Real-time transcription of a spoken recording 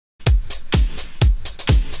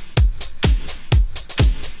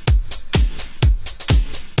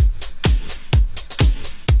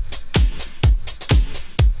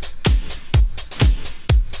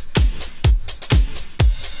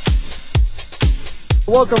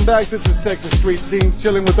Welcome back. This is Texas Street Scene,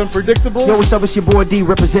 chilling with Unpredictable. Yo, what's up? It's your boy D,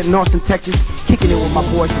 representing Austin, Texas. Kicking it with my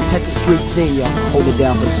boys from Texas Street Scene, yo. Hold it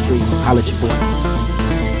down for the streets. Holla at your boy.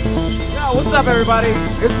 Yo, what's up, everybody?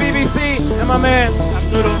 It's BBC and my man,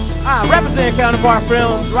 representing Counterpart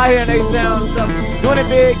Films, right here in A-Sound. Doing it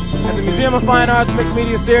big at the Museum of Fine Arts Mixed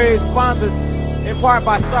Media Series, sponsored in part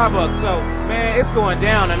by Starbucks. So, man, it's going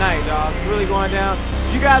down tonight, dog. It's really going down.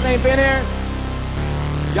 If you guys ain't been here,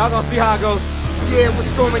 y'all gonna see how it goes. Yeah,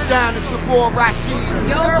 what's going down? It's your boy Rashid.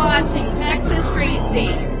 You're watching Texas Street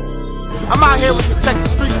Scene. I'm out here with the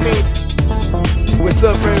Texas Street Scene. What's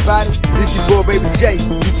up, everybody? This your boy, Baby J.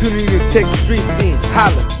 You tuning in to Texas Street Scene.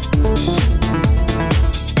 Holla.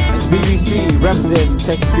 It's BBC representing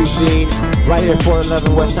Texas Street Scene, right here at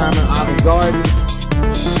 411 Westheimer, Olive Garden.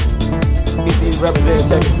 BBC representing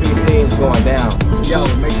Texas Street Scene is going down. Yo,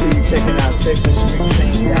 make sure you check it out,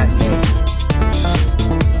 TexasStreetScene.net.